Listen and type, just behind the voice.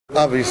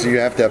Obviously, you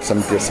have to have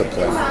some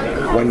discipline.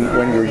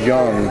 When you're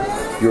young,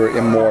 you're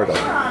immortal,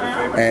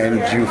 and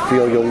you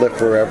feel you'll live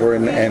forever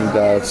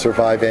and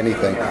survive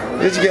anything.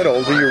 As you get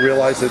older, you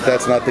realize that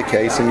that's not the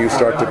case, and you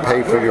start to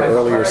pay for your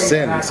earlier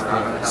sins.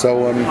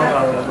 So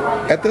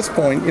at this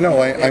point, you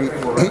know,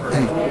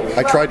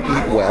 I try to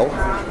eat well.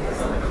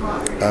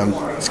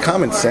 It's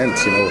common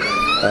sense, you know.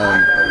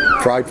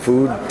 Fried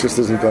food just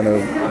isn't going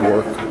to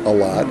work a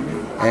lot,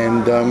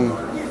 and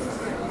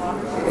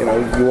you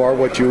know, you are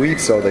what you eat,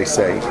 so they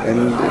say,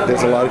 and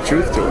there's a lot of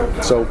truth to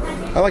it. So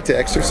I like to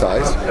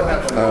exercise.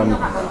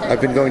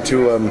 I've been going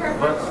to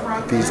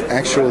these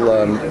actual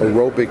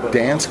aerobic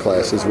dance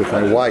classes with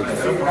my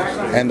wife,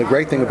 and the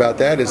great thing about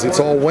that is it's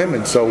all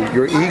women, so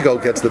your ego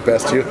gets the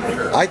best of you.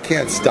 I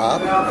can't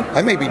stop.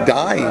 I may be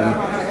dying,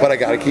 but I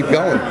got to keep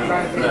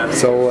going.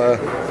 So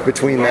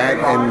between that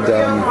and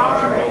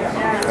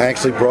I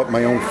actually brought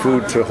my own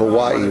food to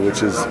Hawaii,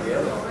 which is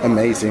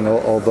amazing,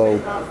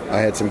 although I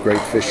had some great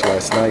fish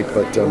last night.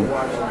 But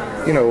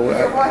you know,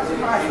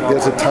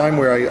 there's a time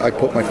where I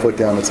put my foot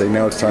down and say,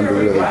 now it's time to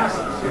really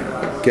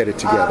get it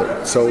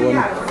together. So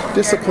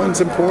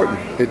discipline's important.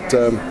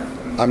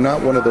 I'm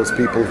not one of those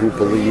people who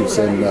believes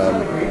in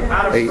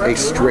a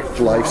strict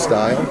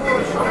lifestyle.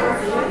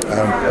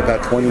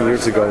 About 20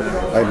 years ago,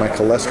 I had my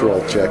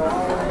cholesterol checked,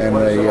 and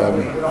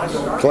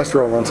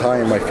cholesterol runs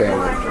high in my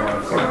family.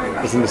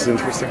 Isn't this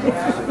interesting?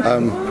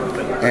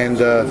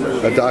 And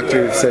a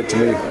doctor said to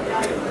me,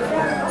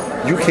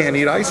 "You can't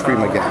eat ice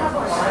cream again."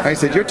 I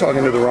said, "You're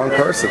talking to the wrong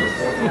person.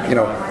 You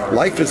know,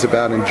 life is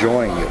about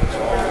enjoying it,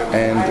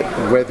 and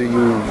whether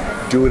you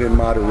do it in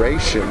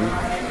moderation,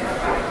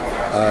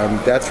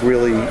 that's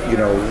really, you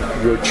know,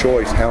 your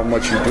choice how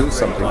much you do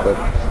something. But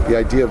the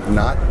idea of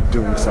not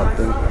doing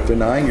something,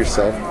 denying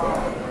yourself,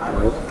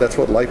 that's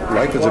what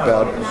life is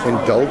about,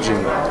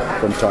 indulging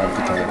from time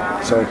to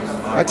time. So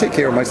I take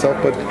care of myself,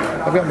 but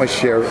I've got my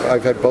share.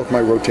 I've had both my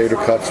rotator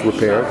cuffs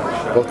repaired,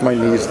 both my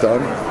knees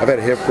done. I've had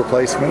a hip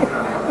replacement,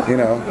 you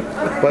know,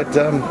 but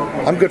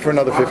I'm good for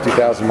another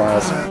 50,000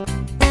 miles.